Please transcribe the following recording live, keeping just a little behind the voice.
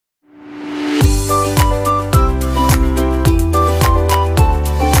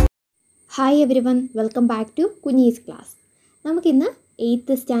Hi everyone, welcome back to Kunyi's class. നമുക്കിന്ന്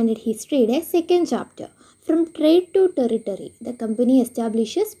 8th standard historyയുടെ second chapter From Trade to Territory, the company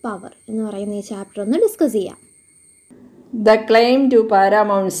establishes power എന്ന് പറയുന്ന ഈ chapter ഒന്ന് discuss ചെയ്യാം. The claim to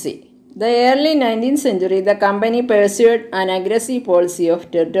paramountcy. The early 19th century, the company pursued an aggressive policy of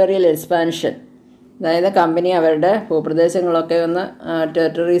territorial expansion. അതായത് company അവരുടെ ഭൂപ്രദേശങ്ങളൊക്കെ ഒന്ന്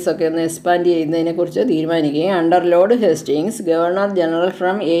ടെറിട്ടറീസൊക്കെ ഒന്ന് expand ചെയ്യുന്നതിനെക്കുറിച്ച് തീരുമാനിക്കുകയും under Lord Hastings governor general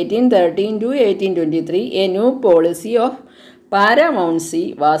from 1813 to 1823 A new policy of പാരാമൗൺസി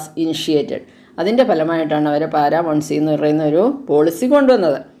was initiated. അതിൻ്റെ ഫലമായിട്ടാണ് അവർ പാരാമൗൺസി എന്ന് പറയുന്ന ഒരു പോളിസി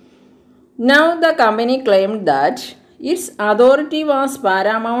കൊണ്ടുവന്നത്. Now the company claimed that it's authority was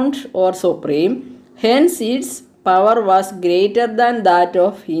Paramount or supreme, hence it's power was greater than that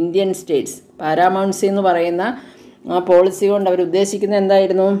of Indian States. പാരാമൗൺസി എന്ന് പറയുന്ന ആ policy കൊണ്ട് അവർ ഉദ്ദേശിക്കുന്നത്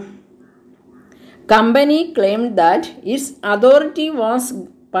എന്തായിരുന്നു? Company claimed that it's authority was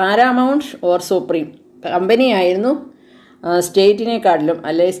Paramount or supreme. കമ്പനിയായിരുന്നു സ്റ്റേറ്റിനെക്കാട്ടിലും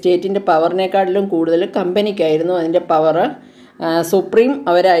അല്ലെങ്കിൽ സ്റ്റേറ്റിൻ്റെ പവറിനെക്കാട്ടിലും കൂടുതൽ കമ്പനിക്കായിരുന്നു അതിൻ്റെ power, supreme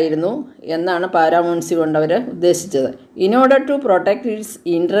അവരായിരുന്നു എന്നാണ് പാരാമൗൺസി കൊണ്ട് അവർ ഉദ്ദേശിച്ചത്. In order to protect it's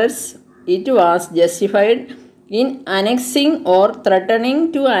interest it was justified in അനെക്സിങ് or threatening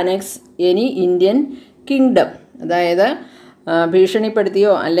to annex any Indian kingdom. അതായത്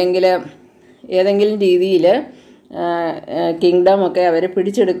ഭീഷണിപ്പെടുത്തിയോ അല്ലെങ്കിൽ ഏതെങ്കിലും രീതിയിൽ കിങ്ഡമൊക്കെ അവർ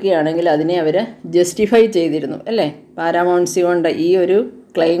പിടിച്ചെടുക്കുകയാണെങ്കിൽ അതിനെ അവർ ജസ്റ്റിഫൈ ചെയ്തിരുന്നു അല്ലേ. പാരാമൗൺസി കൊണ്ട് ഈ ഒരു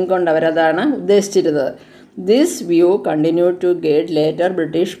ക്ലെയിം കൊണ്ട് അവരതാണ് ഉദ്ദേശിച്ചിരുന്നത്. This view continue to guide later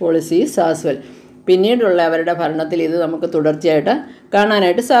British policies as well. പിന്നീടുള്ള അവരുടെ ഭരണത്തിൽ ഇത് നമുക്ക് തുടർച്ചയായിട്ട്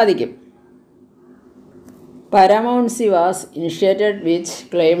കാണാനായിട്ട് സാധിക്കും. Paramountcy was initiated which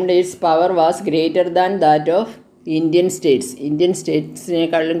claimed its power was greater than that of Indian states. Indian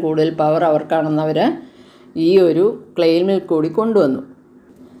സ്റ്റേറ്റ്സിനേക്കാളും കൂടുതൽ പവർ അവർക്കാണെന്ന് അവർ ഈ ഒരു ക്ലെയിമിൽ കൂടി കൊണ്ടുവന്നു.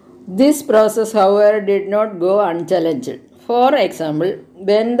 This process however did not go unchallenged. For example,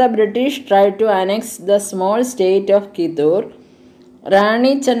 when the British tried to annex the small state of Kittur,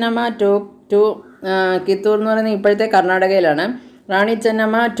 Rani Chennamma took to Kittur എന്ന് പറയുന്നത് ഇപ്പോഴത്തെ കർണാടകയിലാണ്. റാണി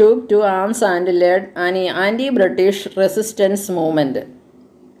Chennamma took to arms and led an anti-British resistance movement.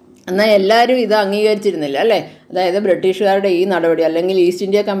 എന്നാൽ എല്ലാവരും ഇത് അംഗീകരിച്ചിരുന്നില്ല അല്ലേ. അതായത് ബ്രിട്ടീഷുകാരുടെ ഈ നടപടി അല്ലെങ്കിൽ ഈസ്റ്റ്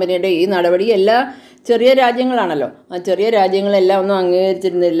ഇന്ത്യ കമ്പനിയുടെ ഈ നടപടി എല്ലാ ചെറിയ രാജ്യങ്ങളാണല്ലോ, ആ ചെറിയ രാജ്യങ്ങളെല്ലാം ഒന്നും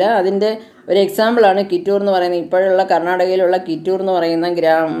അംഗീകരിച്ചിരുന്നില്ല. അതിൻ്റെ ഒരു എക്സാമ്പിളാണ് കിറ്റൂർ എന്ന് പറയുന്നത്. ഇപ്പോഴുള്ള കർണാടകയിലുള്ള കിറ്റൂർ എന്ന് പറയുന്ന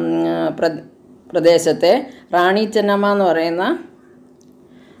പ്രദേശത്തെ റാണി ചെന്നമ്മ എന്ന് പറയുന്ന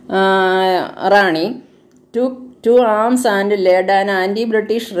റാണി to arms and laid an anti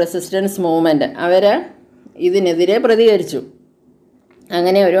British resistance movement. അവർ ഇതിനെതിരെ പ്രതികരിച്ചു.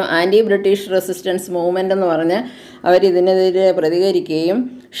 അങ്ങനെ ഒരു ആൻറ്റി ബ്രിട്ടീഷ് റെസിസ്റ്റൻസ് മൂവ്മെൻ്റ് എന്ന് പറഞ്ഞ് അവരിതിനെതിരെ പ്രതികരിക്കുകയും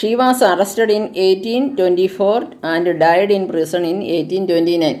she was arrested in 1824 and died in prison in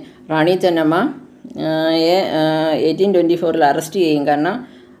 1829. Rani Chennamma 1824 arrest ചെയ്യും. കാരണം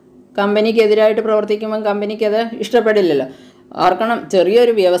കമ്പനിക്കെതിരായിട്ട് പ്രവർത്തിക്കുമ്പം കമ്പനിക്കത് ഇഷ്ടപ്പെടില്ലല്ലോ. ഓർക്കണം,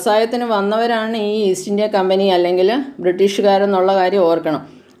 ചെറിയൊരു വ്യവസായത്തിന് വന്നവരാണ് ഈ ഈസ്റ്റ് ഇന്ത്യ കമ്പനി അല്ലെങ്കിൽ ബ്രിട്ടീഷുകാരെന്നുള്ള കാര്യം ഓർക്കണം.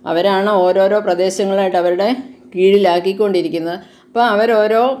 അവരാണ് ഓരോരോ പ്രദേശങ്ങളായിട്ട് അവരുടെ കീഴിലാക്കിക്കൊണ്ടിരിക്കുന്നത്. അപ്പോൾ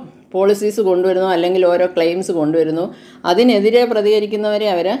അവരോരോ പോളിസീസ് കൊണ്ടുവരുന്നു അല്ലെങ്കിൽ ഓരോ ക്ലെയിംസ് കൊണ്ടുവരുന്നു. അതിനെതിരെ പ്രതികരിക്കുന്നവരെ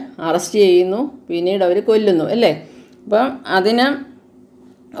അവർ അറസ്റ്റ് ചെയ്യുന്നു, പിന്നീട് അവർ കൊല്ലുന്നു അല്ലേ. അപ്പം അതിന്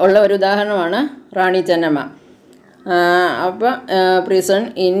ഉള്ള ഒരു ഉദാഹരണമാണ് റാണി ചെന്നമ്മ. അപ്പോൾ prison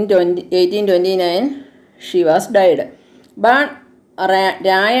in 1829 she was died. But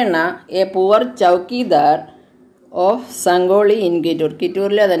Rayana, a poor chowkidar of സംഗോളി in Kittur,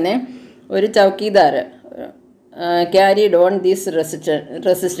 കിറ്റൂരിലെ തന്നെ ഒരു chowkidar carried on this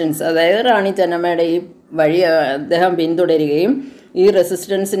resistance. അതായത് റാണി ചെന്നമ്മയുടെ ഈ വഴി അദ്ദേഹം പിന്തുടരുകയും ഈ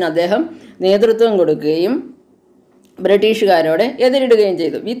റെസിസ്റ്റൻസിന് അദ്ദേഹം നേതൃത്വം കൊടുക്കുകയും ബ്രിട്ടീഷുകാരോട് എതിരിടുകയും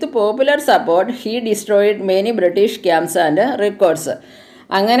ചെയ്തു. വിത്ത് popular support he destroyed many British camps and records.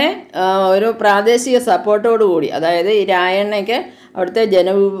 അങ്ങനെ ഒരു പ്രാദേശിക സപ്പോർട്ടോടുകൂടി, അതായത് ഈ രായണ്ണയ്ക്ക് അവിടുത്തെ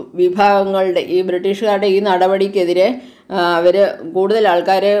ജനവിഭാഗങ്ങളുടെ ഈ ബ്രിട്ടീഷുകാരുടെ ഈ നടപടിക്കെതിരെ അവർ കൂടുതൽ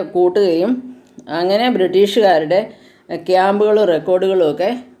ആൾക്കാരെ കൂട്ടുകയും അങ്ങനെ ബ്രിട്ടീഷുകാരുടെ ക്യാമ്പുകളും റെക്കോർഡുകളും ഒക്കെ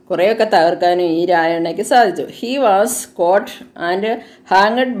കുറേയൊക്കെ തകർക്കാനും ഈ രായണ്ണയ്ക്ക് സാധിച്ചു. He was coat and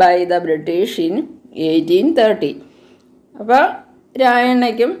hanged by the British in 1830. അപ്പോൾ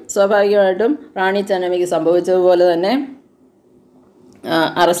രായണ്ണയ്ക്കും സ്വാഭാവികമായിട്ടും റാണി ചെന്നമ്മയ്ക്ക് സംഭവിച്ചതുപോലെ തന്നെ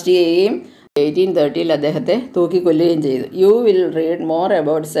അറസ്റ്റ് ചെയ്യുകയും 1830 അദ്ദേഹത്തെ തൂക്കിക്കൊല്ലുകയും ചെയ്തു. You will read more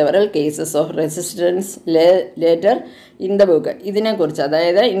about several cases of resistance later in the book. ഇതിനെക്കുറിച്ച്,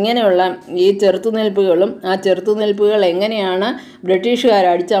 അതായത് ഇങ്ങനെയുള്ള ഈ ചെറുത്തുനിൽപ്പുകളും ആ ചെറുത്തുനിൽപ്പുകൾ എങ്ങനെയാണ് ബ്രിട്ടീഷുകാർ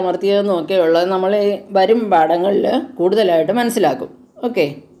അടിച്ചമർത്തിയതെന്നും ഒക്കെ ഉള്ളത് നമ്മൾ വരും പാഠങ്ങളിൽ കൂടുതലായിട്ട് മനസ്സിലാക്കും. Okay.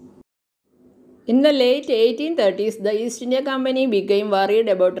 In the late 1830s, the East India Company became worried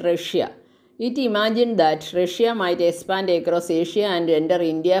about Russia. It imagined that Russia might expand across Asia and enter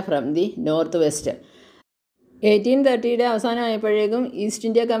India from the northwest. 1830 അവസാനമായപ്പോഴേക്കും east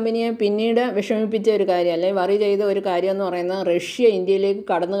India കമ്പനിയെ പിന്നീട് വിഷമിപ്പിച്ച ഒരു കാര്യം, അല്ലെങ്കിൽ വറി ചെയ്ത ഒരു കാര്യം എന്ന് പറയുന്നത് റഷ്യ ഇന്ത്യയിലേക്ക്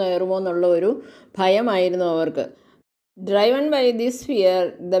കടന്നു കയറുമോ എന്നുള്ള ഒരു ഭയമായിരുന്നു അവർക്ക്. Driven by this fear,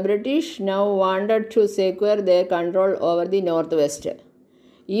 the British now wanted to secure their control over the northwest.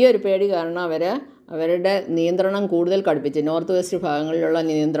 ഈ ഒരു പേടി കാരണം അവരുടെ നിയന്ത്രണം കൂടുതൽ കടുപ്പിച്ച്, നോർത്ത് വെസ്റ്റ് ഭാഗങ്ങളിലുള്ള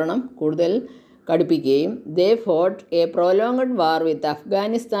നിയന്ത്രണം കൂടുതൽ കടുപ്പിക്കുകയും they fought a prolonged war with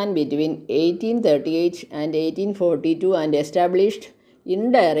Afghanistan between 1838 and 1842 and established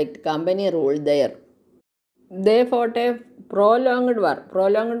indirect company rule there. They fought a prolonged war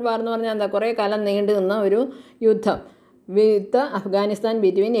എന്ന് പറഞ്ഞാൽ എന്താ, കുറേ കാലം നീണ്ടു നിന്ന ഒരു യുദ്ധം വിത്ത് അഫ്ഗാനിസ്ഥാൻ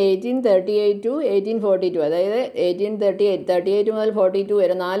ബിറ്റ്വീൻ 1838 to 1842, അതായത് 1838 മുതൽ 42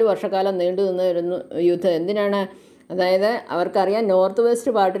 വരെ 4 വർഷക്കാലം നീണ്ടു നിന്ന ഒരു യുദ്ധം. എന്തിനാണ്? അതായത് അവർക്കറിയാം നോർത്ത്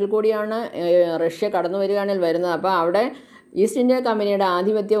വെസ്റ്റ് പാർട്ടിൽ കൂടിയാണ് റഷ്യ കടന്നു വരികയാണെങ്കിൽ വരുന്നത്. അപ്പോൾ അവിടെ ഈസ്റ്റ് ഇന്ത്യ കമ്പനിയുടെ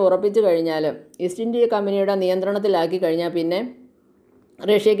ആധിപത്യം ഉറപ്പിച്ചു കഴിഞ്ഞാൽ, ഈസ്റ്റ് ഇന്ത്യ കമ്പനിയുടെ നിയന്ത്രണത്തിലാക്കി കഴിഞ്ഞാൽ പിന്നെ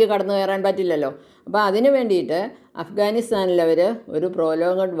റഷ്യക്ക് കടന്നു കയറാൻ പറ്റില്ലല്ലോ. അപ്പോൾ അതിന് വേണ്ടിയിട്ട് അഫ്ഗാനിസ്ഥാനിൽ അവർ ഒരു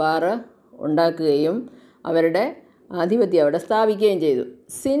പ്രോലോങ്ഡ് വാർ ഉണ്ടാക്കുകയും അവരുടെ ആധിപത്യം അവിടെ സ്ഥാപിക്കുകയും ചെയ്തു.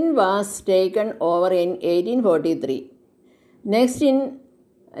 Sin was taken over in 1843. Next in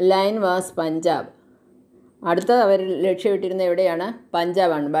line was Punjab. അടുത്തത് അവർ ലക്ഷ്യമിട്ടിരുന്നത് എവിടെയാണ്?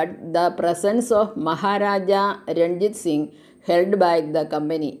 പഞ്ചാബാണ്. But the presence of Maharaja Ranjith Singh held back the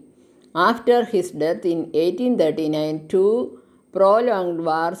company. After his death in 1839 2 prolonged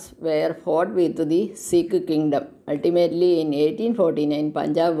wars were fought with the Sikh kingdom. Ultimately in 1849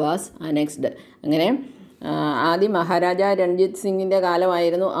 Punjab was annexed. അങ്ങനെ ആദ്യം മഹാരാജ രഞ്ജിത് സിംഗിൻ്റെ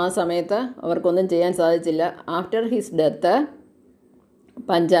കാലമായിരുന്നു. ആ സമയത്ത് അവർക്കൊന്നും ചെയ്യാൻ സാധിച്ചില്ല. ആഫ്റ്റർ ഹിസ് ഡെത്ത്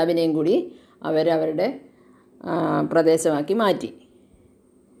പഞ്ചാബിനെയും കൂടി അവരവരുടെ പ്രദേശമാക്കി മാറ്റി.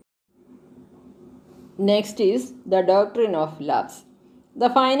 Next is the doctrine of lapse.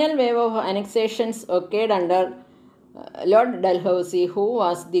 The final wave of annexations occurred under Lord Dalhousie, who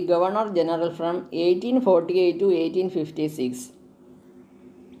was the Governor General from 1848 to 1856.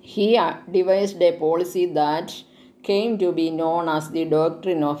 He devised a policy that came to be known as the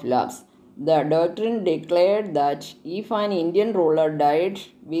Doctrine of Lapse. The doctrine declared that if an Indian ruler died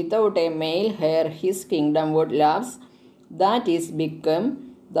without a male heir, his kingdom would lapse, that is, become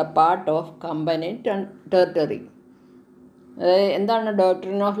the part of company territory. എന്താണ്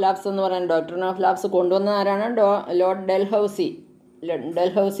doctrine of lapse എന്ന് പറയുന്നത്? Doctrine of lapse കൊണ്ടുവന്ന ആരാണ്? Lord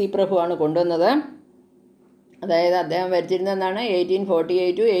Dalhousie പ്രഭുവാണ് കൊണ്ടുവന്നത്. അതായത് അദ്ദേഹം ഭരിച്ചിരുന്നത് എന്താണ്?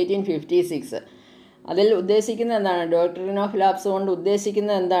 1848 to 1856. അതിൽ ഉദ്ദേശിക്കുന്നത് എന്താണ്? ഡോക്ട്രിൻ ഓഫ് ലാപ്സ് കൊണ്ട്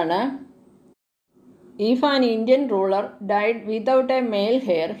ഉദ്ദേശിക്കുന്നത് എന്താണ്? If an Indian ruler died without A mail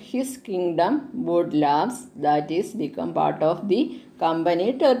hair, his kingdom would lapse, that is become part of the company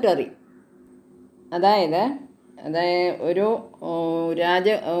territory. അതായത് ഒരു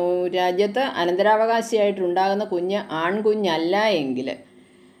രാജ്യത്ത് അനന്തരാവകാശിയായിട്ടുണ്ടാകുന്ന ആൺകുഞ്ഞല്ല എങ്കിൽ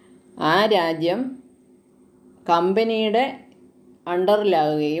ആ രാജ്യം കമ്പനിയുടെ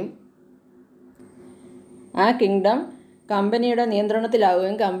അണ്ടറിലാവുകയും ആ കിങ്ഡം കമ്പനിയുടെ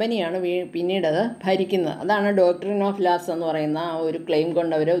നിയന്ത്രണത്തിലാവുകയും കമ്പനിയാണ് പിന്നീടത് ഭരിക്കുന്നത്. അതാണ് ഡോക്ട്രിൻ ഓഫ് ലാപ്സ് എന്ന് പറയുന്ന ആ ഒരു ക്ലെയിം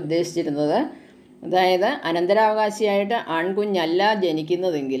കൊണ്ട് അവർ ഉദ്ദേശിച്ചിരുന്നത്. അതായത് അനന്തരാവകാശിയായിട്ട് ആൺകുഞ്ഞല്ല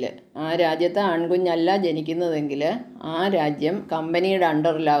ജനിക്കുന്നതെങ്കിൽ, ആ രാജ്യത്ത് ആൺകുഞ്ഞല്ല ജനിക്കുന്നതെങ്കിൽ ആ രാജ്യം കമ്പനിയുടെ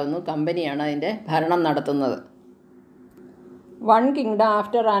അണ്ടറിലാവുന്നു, കമ്പനിയാണ് അതിൻ്റെ ഭരണം നടത്തുന്നത്. One kingdom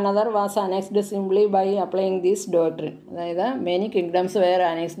after another was annexed simply by applying this doctrine. അതായത് many kingdoms wear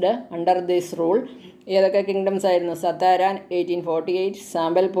annexed under this rule. ഏതൊക്കെ കിങ്ഡംസ് ആയിരുന്നു? സത്താര 1848,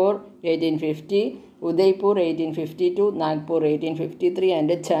 സാമ്പൽപൂർ 1850, ഉദയ്പൂർ 1852, നാഗ്പൂർ 1853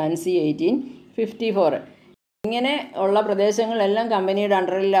 ആൻഡ് ഝാൻസി 1854. ഇങ്ങനെ ഉള്ള പ്രദേശങ്ങളെല്ലാം കമ്പനിയുടെ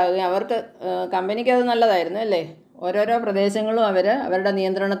അണ്ടറിലാവുകയും അവർക്ക് കമ്പനിക്ക് അത് നല്ലതായിരുന്നു അല്ലേ, ഓരോരോ പ്രദേശങ്ങളും അവരുടെ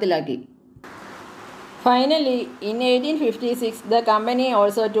നിയന്ത്രണത്തിലാക്കി. Finally, in 1856, the company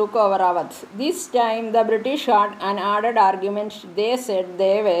also took over Awadh. This time, the British had an added argument. They said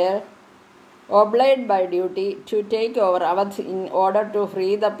they were obliged by duty to take over Awadh in order to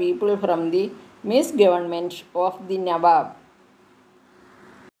free the people from the misgovernment of the Nawab.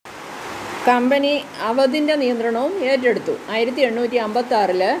 Company അവധിൻ്റെ നിയന്ത്രണവും ഏറ്റെടുത്തു.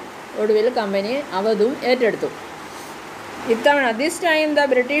 1856 ഒടുവിൽ company അവധും ഏറ്റെടുത്തു. ഇത്തവണ this time the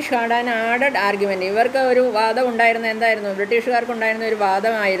British had an added argument. ഇവർക്ക് ഒരു വാദം ഉണ്ടായിരുന്ന എന്തായിരുന്നു? ബ്രിട്ടീഷുകാർക്കുണ്ടായിരുന്ന ഒരു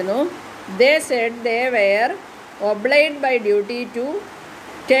വാദമായിരുന്നു. ദേ Z they were ഒബ്ലൈഡ് by duty to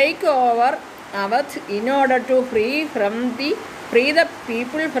take over Awadh in order to free the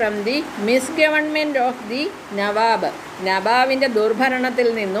people from the മിസ്ഗവൺമെൻറ്റ് of the Nawab. നവാബിൻ്റെ ദുർഭരണത്തിൽ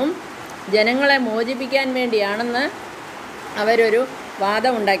നിന്നും ജനങ്ങളെ മോചിപ്പിക്കാൻ വേണ്ടിയാണെന്ന് അവരൊരു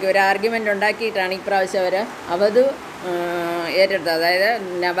വാദമുണ്ടാക്കി, ഒരു ആർഗ്യുമെൻ്റ് ഉണ്ടാക്കിയിട്ടാണ് ഇപ്രാവശ്യം അവർ അവധ് ഏറ്റെടുത്തത്. അതായത്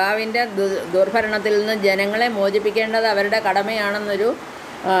നവാബിൻ്റെ ദുർഭരണത്തിൽ നിന്ന് ജനങ്ങളെ മോചിപ്പിക്കേണ്ടത് അവരുടെ കടമയാണെന്നൊരു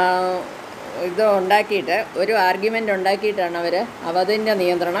ഇത് ഉണ്ടാക്കിയിട്ട്, ഒരു ആർഗ്യുമെൻ്റ് ഉണ്ടാക്കിയിട്ടാണ് അവർ അവധിൻ്റെ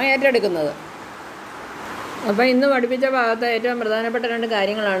നിയന്ത്രണം ഏറ്റെടുക്കുന്നത്. അപ്പോൾ ഇന്ന് പഠിപ്പിച്ച ഭാഗത്ത് ഏറ്റവും പ്രധാനപ്പെട്ട 2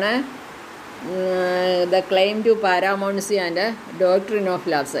 കാര്യങ്ങളാണ് the claim to പാരാമൗൺസി and doctrine of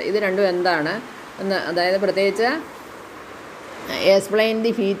lapse. ഇത് രണ്ടും എന്താണ് എന്ന്, അതായത് പ്രത്യേകിച്ച് explain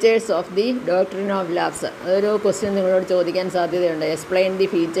the features of the doctrine of lapse. അതൊരു ക്വസ്റ്റ്യൻ നിങ്ങളോട് ചോദിക്കാൻ സാധ്യതയുണ്ട്. Explain the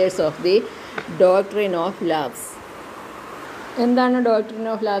features of the doctrine of lapse. എന്താണ് doctrine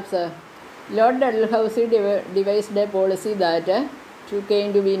of lapse? Lord Dalhousie devised A policy that came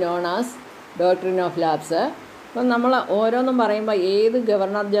to be known as doctrine of lapse. അപ്പം നമ്മൾ ഓരോന്നും പറയുമ്പോൾ ഏത്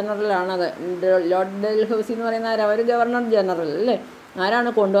ഗവർണർ ജനറലാണത്? ലോർഡ് ഡൽഹൌസി എന്ന് പറയുന്ന ആരാ? ഒരു ഗവർണർ ജനറൽ അല്ലേ? ആരാണ്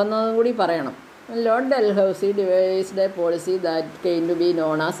കൊണ്ടുവന്നതെന്നും കൂടി പറയണം. Lord Dalhousie devised a policy that came to be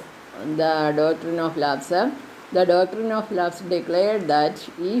known as the Doctrine of Lapse. The Doctrine of Lapse declared that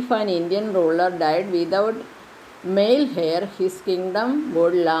if an Indian ruler died without male heir, his kingdom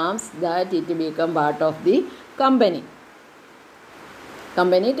would lapse, that it become part of the company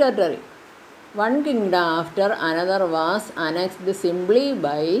territory. One kingdom after another was annexed simply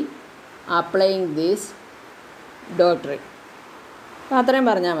by applying this doctrine. അത്രയും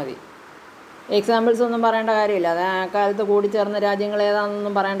പറഞ്ഞാൽ മതി. Examples ഒന്നും പറയേണ്ട കാര്യമില്ല. അത് ആ കാലത്ത് കൂടിച്ചേർന്ന രാജ്യങ്ങൾ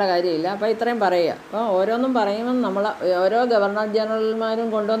ഏതാണെന്നൊന്നും പറയേണ്ട കാര്യമില്ല. അപ്പോൾ ഇത്രയും പറയുക. അപ്പോൾ ഓരോന്നും പറയുമ്പം നമ്മൾ ഓരോ ഗവർണർ ജനറൽമാരും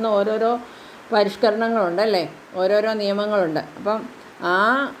കൊണ്ടുവന്ന ഓരോരോ പരിഷ്കരണങ്ങളുണ്ടല്ലേ, ഓരോരോ നിയമങ്ങളുണ്ട്. അപ്പം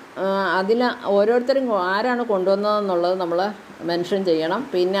അതിൽ ഓരോരുത്തരും ആരാണ് കൊണ്ടുവന്നതെന്നുള്ളത് നമ്മൾ മെൻഷൻ ചെയ്യണം.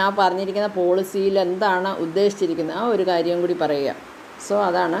 പിന്നെ ആ പറഞ്ഞിരിക്കുന്ന പോളിസിയിൽ എന്താണ് ഉദ്ദേശിച്ചിരിക്കുന്നത് ആ ഒരു കാര്യം കൂടി പറയുക. സോ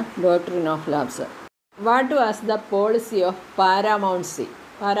അതാണ് doctrine of lapse. What was the policy of പാരാമൗൺസി?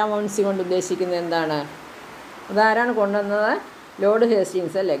 പാരാമൗൺസി കൊണ്ട് ഉദ്ദേശിക്കുന്നത് എന്താണ്? അതാരാണ് കൊണ്ടുവന്നത്? ലോർഡ്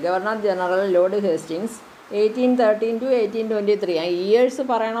ഹേസ്റ്റിങ്സ് അല്ലേ, governor general Lord Hastings 1813 to 1823. ആ ഇയേഴ്സ്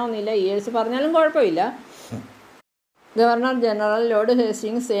പറയണമെന്നില്ല, ഇയേഴ്സ് പറഞ്ഞാലും കുഴപ്പമില്ല. Governor general Lord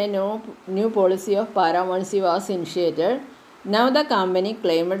Hastings A new policy of പാരാമൗൺസി was initiated. Now the company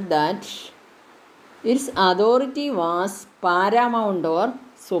claimed that it's authority was Paramount or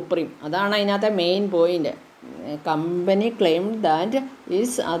supreme. അതാണ് അതിനകത്തെ main point. Company claimed that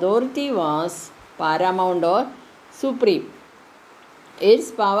its authority was paramount or supreme. Its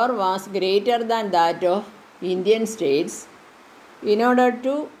power was greater than that of Indian states. In order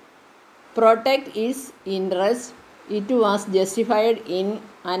to protect its interests, it was justified in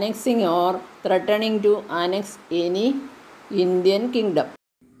annexing or threatening to annex any Indian kingdom.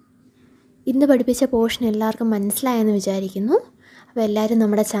 ഇന്ന് പഠിപ്പിച്ച portion എല്ലാവർക്കും മനസ്സിലായെന്ന് വിചാരിക്കുന്നു. അപ്പോൾ എല്ലാവരും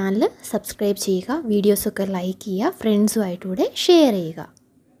നമ്മുടെ channel subscribe ചെയ്യുക, വീഡിയോസൊക്കെ ലൈക്ക് ചെയ്യുക, ഫ്രണ്ട്സുമായിട്ടൂടെ ഷെയർ ചെയ്യുക.